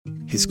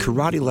his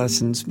karate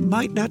lessons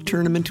might not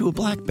turn him into a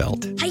black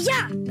belt.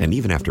 Hi-ya! And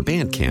even after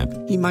band camp,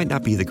 he might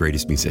not be the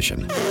greatest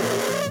musician.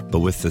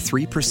 But with the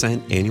 3%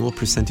 annual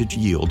percentage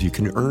yield you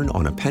can earn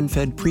on a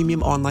PenFed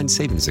premium online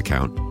savings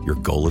account, your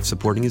goal of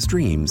supporting his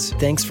dreams...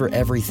 Thanks for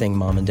everything,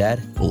 Mom and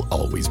Dad. ...will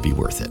always be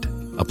worth it.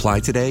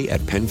 Apply today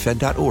at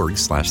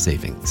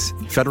PenFed.org/savings.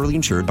 Federally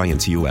insured by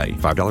NCUA.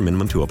 $5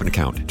 minimum to open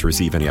account. To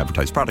receive any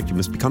advertised product, you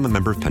must become a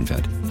member of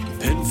PenFed.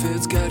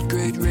 PenFed's got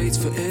great rates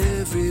for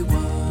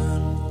everyone.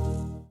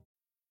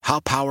 How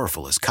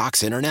powerful is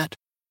Cox Internet?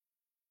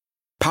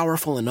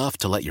 Powerful enough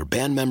to let your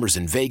band members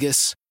in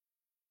Vegas,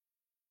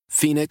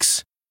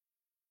 Phoenix,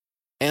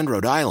 and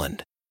Rhode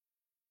Island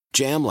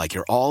jam like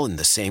you're all in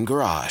the same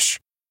garage.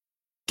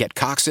 Get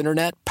Cox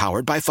Internet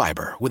powered by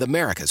fiber with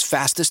America's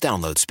fastest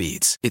download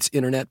speeds. It's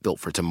internet built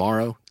for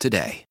tomorrow,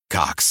 today.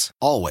 Cox,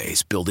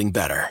 always building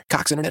better.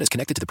 Cox Internet is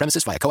connected to the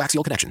premises via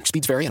coaxial connection.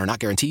 Speeds vary and are not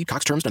guaranteed.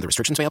 Cox terms and other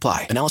restrictions may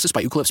apply. Analysis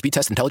by Ookla Speed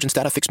Test Intelligence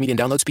Data. Fixed median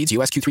download speeds.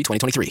 US Q3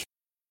 2023.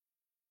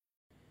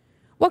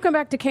 Welcome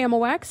back to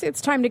KMOX. It's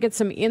time to get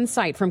some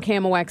insight from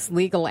KMOX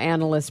legal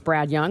analyst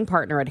Brad Young,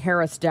 partner at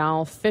Harris,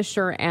 Dowell,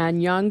 Fisher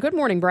and Young. Good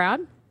morning,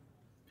 Brad.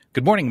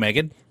 Good morning,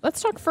 Megan. Let's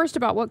talk first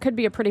about what could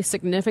be a pretty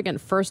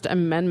significant First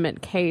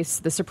Amendment case.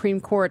 The Supreme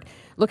Court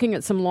looking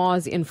at some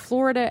laws in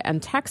Florida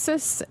and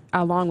Texas,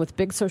 along with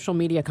big social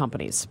media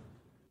companies.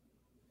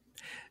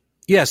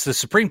 Yes, the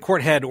Supreme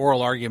Court had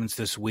oral arguments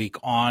this week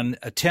on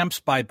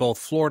attempts by both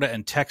Florida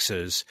and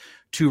Texas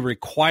to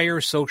require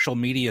social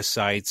media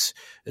sites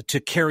to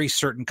carry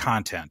certain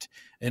content.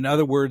 In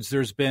other words,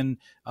 there's been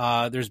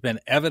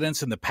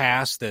evidence in the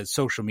past that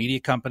social media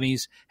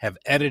companies have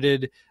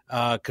edited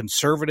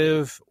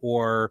conservative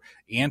or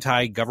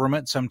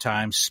anti-government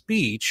sometimes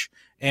speech.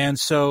 And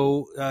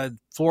so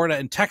Florida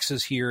and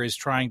Texas here is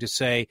trying to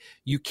say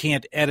you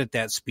can't edit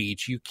that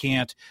speech. You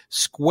can't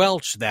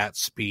squelch that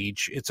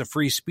speech. It's a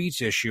free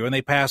speech issue. And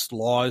they passed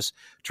laws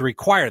to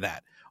require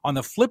that. On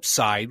the flip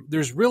side,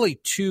 there's really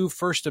two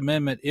First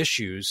Amendment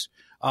issues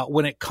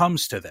when it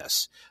comes to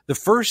this. The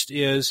first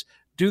is,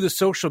 do the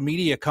social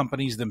media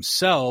companies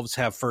themselves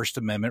have First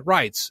Amendment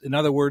rights? In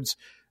other words,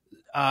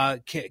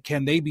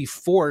 can they be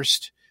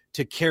forced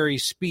to carry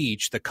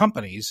speech, the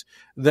companies,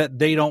 that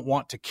they don't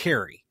want to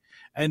carry?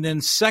 And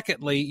then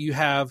secondly, you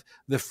have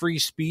the free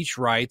speech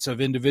rights of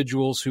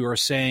individuals who are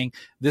saying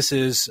this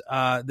is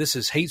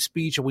hate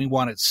speech and we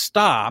want it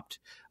stopped.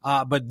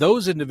 But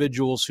those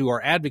individuals who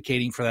are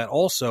advocating for that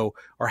also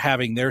are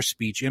having their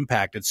speech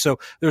impacted. So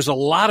there's a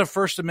lot of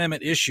First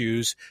Amendment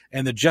issues,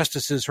 and the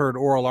justices heard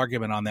oral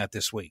argument on that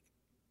this week.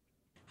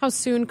 How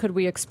soon could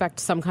we expect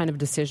some kind of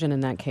decision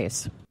in that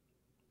case?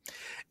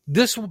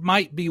 This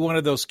might be one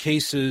of those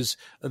cases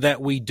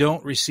that we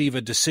don't receive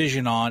a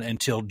decision on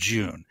until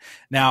June.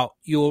 Now,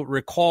 you'll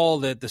recall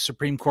that the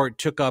Supreme Court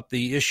took up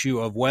the issue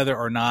of whether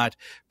or not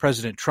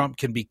President Trump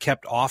can be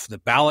kept off the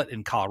ballot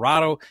in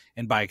Colorado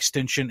and by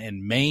extension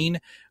in Maine.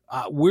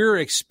 We're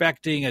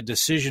expecting a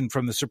decision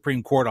from the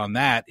Supreme Court on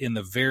that in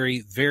the very,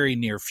 very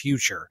near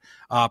future,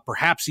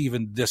 perhaps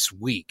even this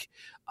week.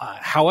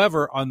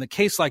 However, on the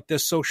case like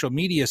this social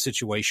media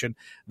situation,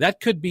 that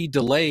could be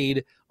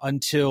delayed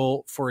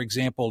until, for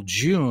example,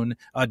 June,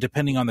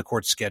 depending on the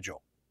court's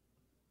schedule.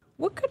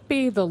 What could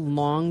be the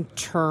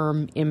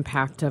long-term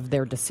impact of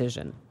their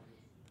decision?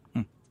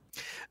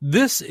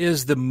 This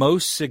is the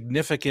most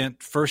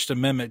significant First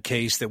Amendment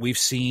case that we've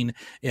seen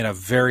in a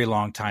very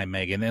long time,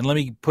 Megan. And let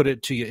me put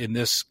it to you in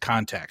this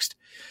context.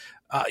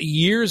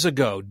 Years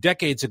ago,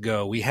 decades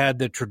ago, we had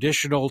the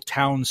traditional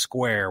town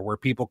square where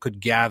people could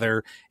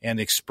gather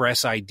and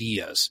express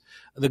ideas.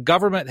 The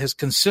government has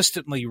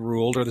consistently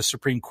ruled, or the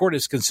Supreme Court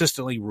has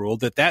consistently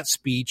ruled, that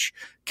speech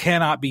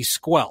cannot be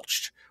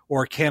squelched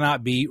or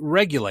cannot be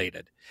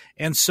regulated.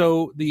 And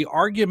so the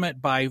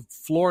argument by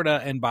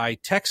Florida and by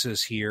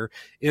Texas here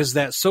is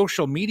that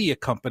social media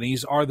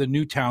companies are the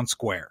new town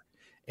square.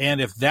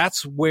 And if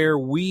that's where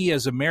we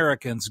as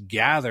Americans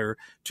gather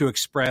to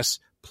express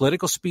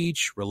political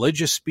speech,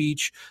 religious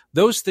speech,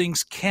 those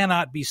things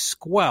cannot be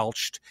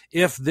squelched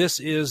if this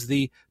is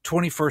the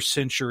 21st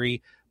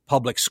century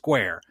public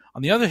square.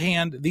 On the other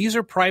hand, these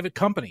are private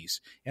companies,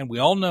 and we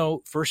all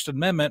know First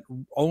Amendment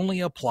only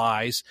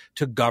applies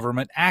to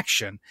government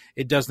action.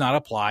 It does not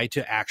apply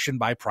to action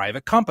by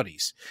private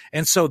companies.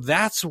 And so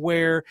that's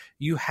where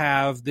you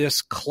have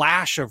this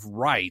clash of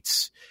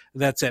rights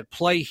that's at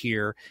play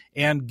here.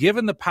 And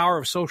given the power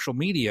of social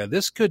media,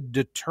 this could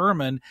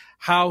determine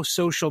how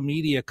social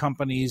media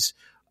companies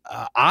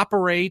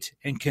operate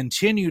and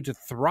continue to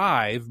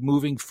thrive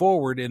moving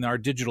forward in our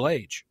digital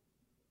age.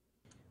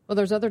 Well,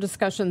 there's other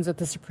discussions at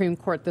the Supreme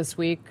Court this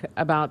week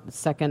about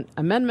Second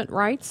Amendment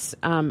rights,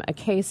 a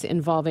case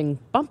involving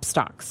bump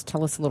stocks.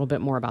 Tell us a little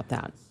bit more about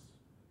that.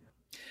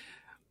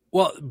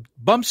 Well,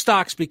 bump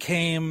stocks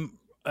became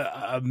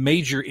a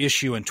major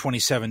issue in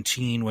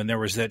 2017 when there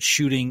was that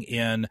shooting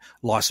in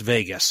Las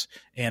Vegas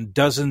and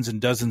dozens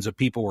of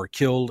people were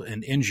killed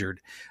and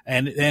injured.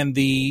 And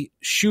the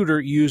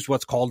shooter used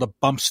what's called a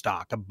bump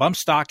stock. A bump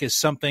stock is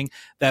something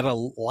that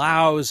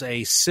allows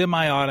a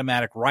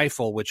semi-automatic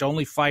rifle, which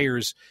only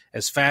fires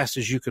as fast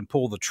as you can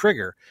pull the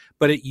trigger,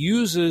 but it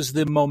uses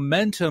the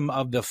momentum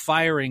of the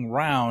firing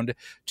round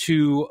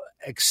to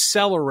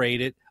accelerate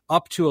it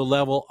up to a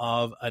level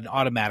of an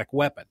automatic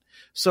weapon.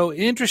 So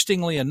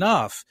interestingly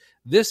enough,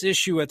 this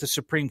issue at the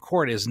Supreme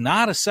Court is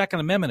not a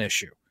Second Amendment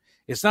issue.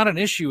 It's not an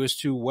issue as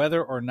to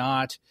whether or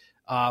not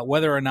a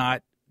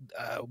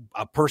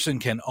person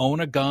can own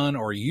a gun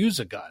or use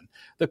a gun.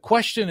 The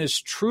question is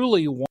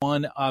truly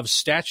one of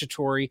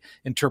statutory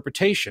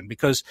interpretation,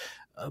 because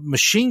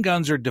machine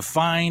guns are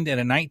defined in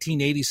a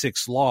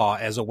 1986 law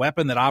as a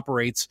weapon that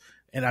operates,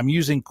 and I'm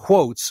using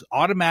quotes,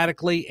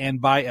 automatically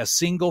and by a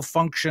single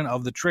function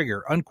of the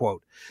trigger,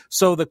 unquote.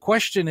 So the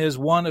question is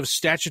one of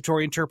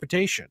statutory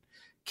interpretation.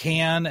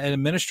 Can an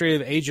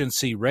administrative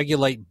agency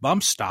regulate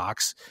bump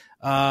stocks,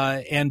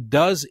 and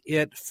does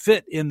it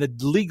fit in the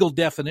legal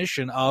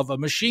definition of a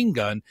machine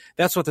gun?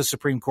 That's what the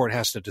Supreme Court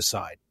has to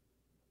decide.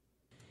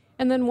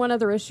 And then one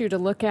other issue to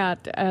look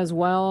at as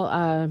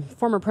well,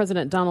 former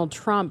President Donald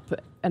Trump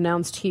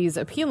announced he's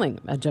appealing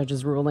a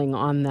judge's ruling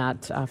on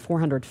that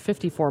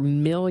 $454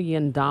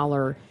 million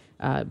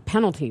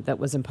penalty that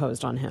was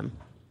imposed on him.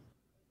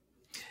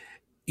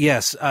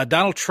 Yes,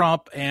 Donald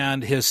Trump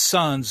and his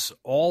sons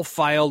all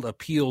filed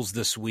appeals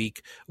this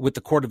week with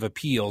the Court of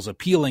Appeals,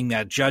 appealing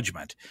that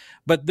judgment.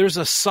 But there's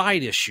a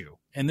side issue,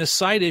 and this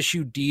side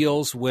issue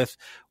deals with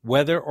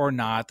whether or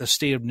not the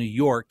state of New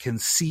York can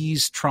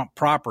seize Trump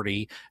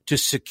property to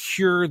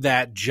secure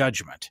that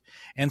judgment.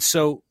 And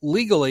so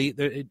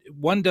legally,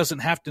 one doesn't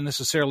have to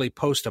necessarily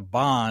post a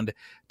bond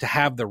to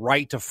have the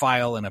right to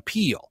file an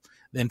appeal.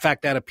 In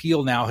fact, that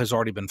appeal now has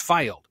already been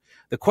filed.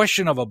 The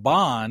question of a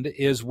bond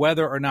is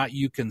whether or not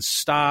you can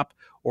stop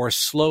or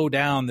slow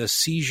down the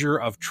seizure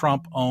of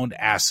Trump-owned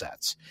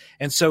assets.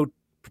 And so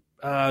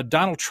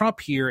Donald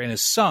Trump here and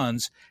his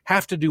sons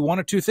have to do one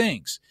of two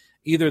things.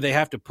 Either they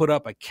have to put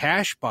up a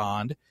cash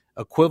bond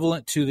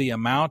equivalent to the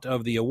amount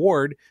of the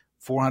award,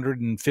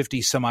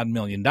 $450 some odd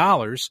million,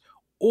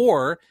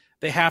 or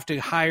they have to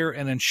hire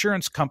an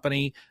insurance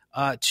company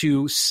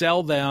to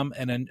sell them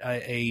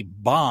a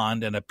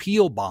bond, an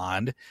appeal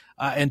bond,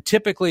 and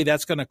typically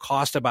that's going to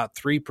cost about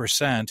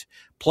 3%,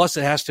 plus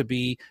it has to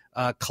be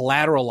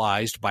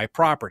collateralized by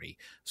property.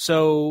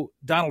 So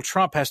Donald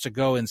Trump has to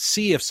go and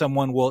see if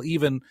someone will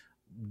even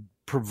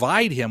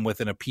provide him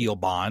with an appeal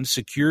bond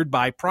secured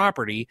by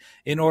property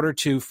in order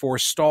to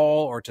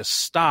forestall or to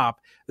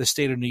stop the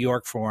state of New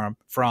York from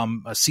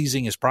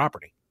seizing his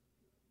property.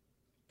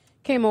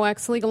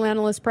 KMOX legal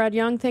analyst Brad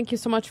Young, thank you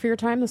so much for your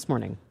time this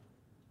morning.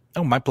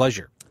 Oh, my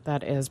pleasure.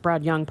 That is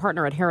Brad Young,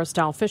 partner at Harris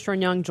Dowell Fisher &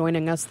 Young,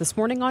 joining us this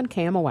morning on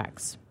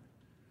KMOX.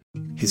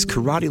 His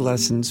karate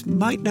lessons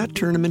might not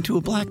turn him into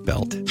a black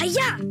belt.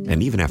 Hi-ya!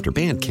 And even after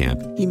band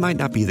camp, he might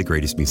not be the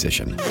greatest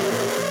musician.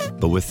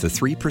 But with the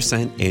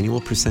 3%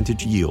 annual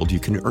percentage yield you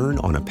can earn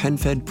on a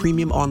PenFed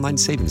premium online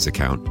savings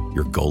account,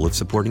 your goal of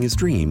supporting his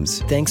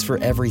dreams... Thanks for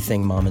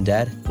everything, Mom and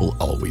Dad. ...will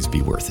always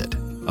be worth it.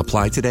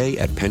 Apply today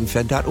at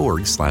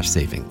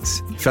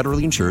PenFed.org/savings.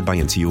 Federally insured by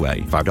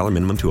NCUA. $5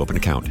 minimum to open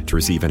account. To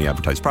receive any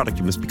advertised product,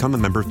 you must become a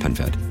member of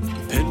PenFed.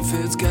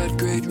 PenFed's got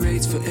great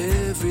rates for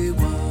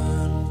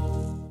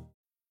everyone.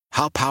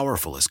 How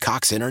powerful is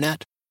Cox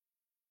Internet?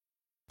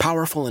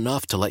 Powerful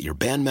enough to let your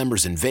band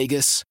members in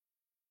Vegas,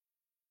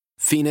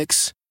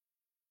 Phoenix,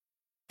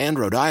 and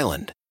Rhode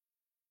Island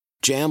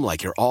jam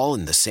like you're all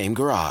in the same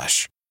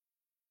garage.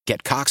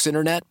 Get Cox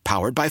Internet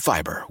powered by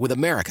fiber with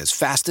America's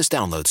fastest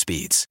download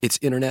speeds. It's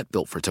internet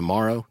built for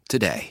tomorrow,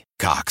 today.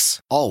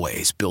 Cox,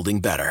 always building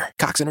better.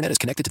 Cox Internet is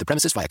connected to the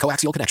premises via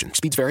coaxial connection.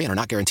 Speeds vary and are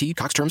not guaranteed.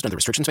 Cox terms and other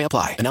restrictions may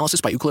apply.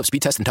 Analysis by Ookla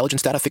Speed Test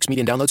Intelligence Data. Fixed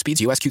median download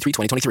speeds. US Q3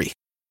 2023.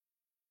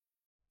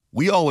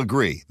 We all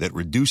agree that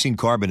reducing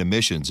carbon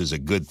emissions is a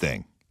good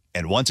thing.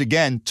 And once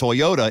again,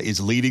 Toyota is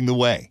leading the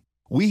way.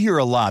 We hear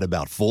a lot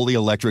about fully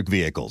electric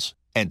vehicles,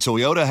 and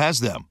Toyota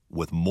has them,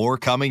 with more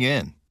coming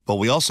in. But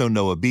we also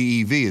know a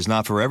BEV is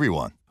not for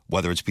everyone,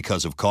 whether it's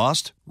because of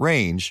cost,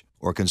 range,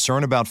 or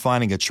concern about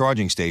finding a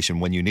charging station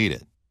when you need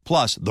it.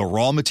 Plus, the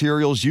raw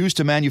materials used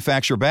to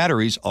manufacture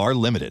batteries are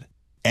limited.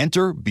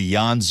 Enter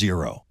Beyond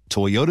Zero,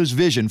 Toyota's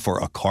vision for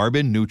a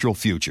carbon-neutral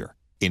future.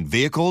 In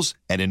vehicles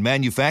and in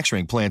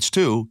manufacturing plants,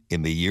 too,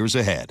 in the years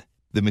ahead.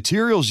 The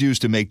materials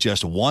used to make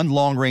just one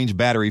long-range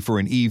battery for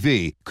an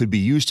EV could be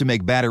used to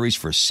make batteries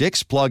for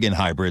 6 plug-in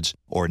hybrids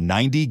or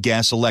 90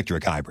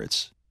 gas-electric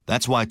hybrids.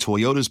 That's why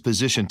Toyota's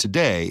position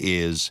today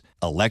is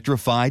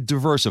electrified,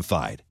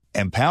 diversified,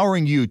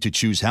 empowering you to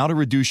choose how to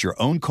reduce your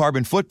own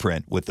carbon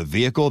footprint with the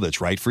vehicle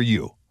that's right for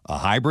you, a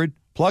hybrid,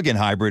 plug-in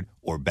hybrid,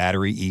 or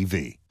battery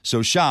EV.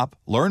 So shop,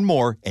 learn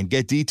more, and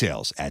get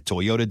details at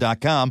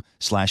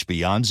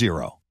toyota.com/beyond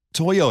zero.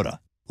 Toyota,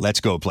 let's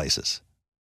go places.